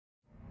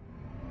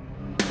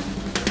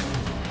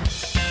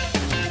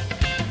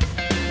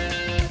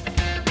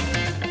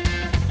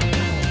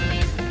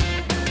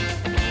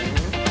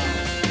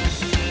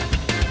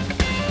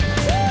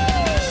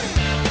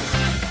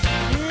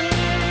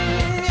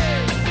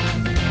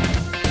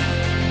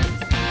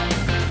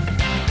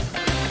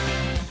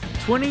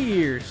20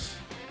 years.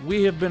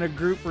 We have been a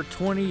group for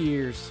 20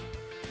 years.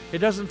 It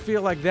doesn't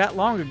feel like that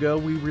long ago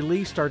we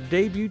released our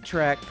debut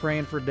track,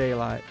 Praying for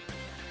Daylight.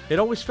 It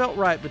always felt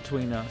right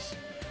between us.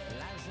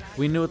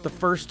 We knew it the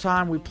first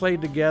time we played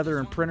together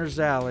in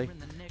Printer's Alley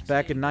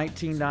back in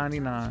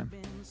 1999.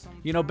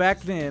 You know,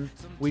 back then,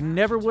 we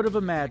never would have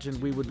imagined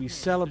we would be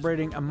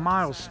celebrating a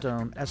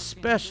milestone as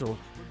special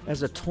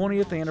as a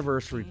 20th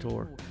anniversary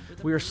tour.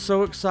 We are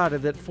so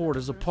excited that Ford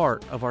is a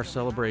part of our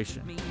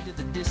celebration.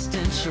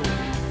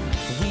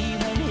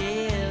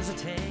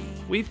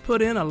 We've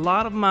put in a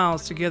lot of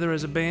miles together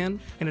as a band,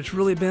 and it's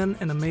really been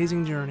an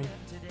amazing journey.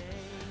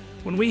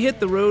 When we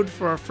hit the road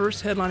for our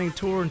first headlining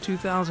tour in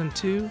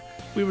 2002,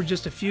 we were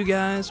just a few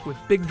guys with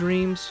big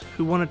dreams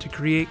who wanted to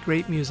create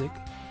great music.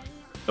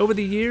 Over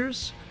the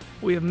years,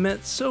 we have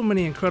met so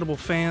many incredible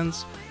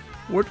fans,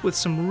 worked with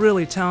some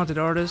really talented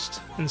artists,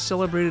 and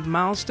celebrated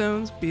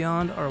milestones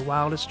beyond our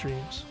wildest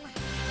dreams.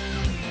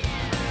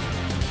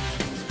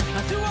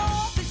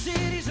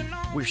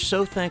 We're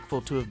so thankful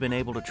to have been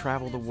able to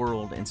travel the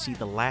world and see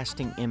the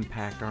lasting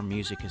impact our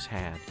music has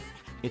had.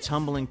 It's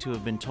humbling to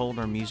have been told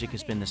our music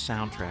has been the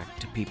soundtrack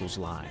to people's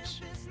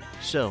lives.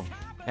 So,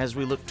 as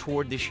we look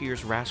toward this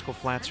year's Rascal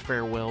Flatts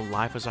Farewell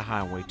Life as a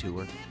Highway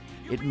Tour,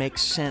 it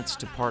makes sense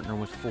to partner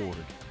with Ford,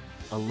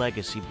 a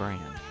legacy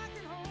brand.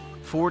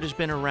 Ford has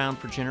been around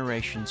for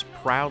generations,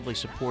 proudly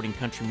supporting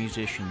country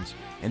musicians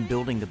and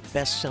building the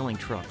best-selling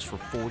trucks for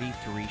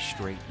 43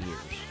 straight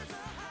years.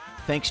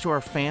 Thanks to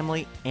our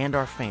family and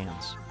our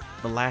fans,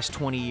 the last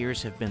 20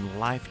 years have been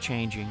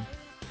life-changing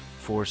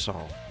for us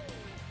all.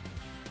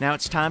 Now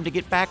it's time to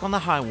get back on the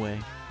highway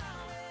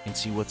and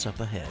see what's up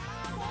ahead.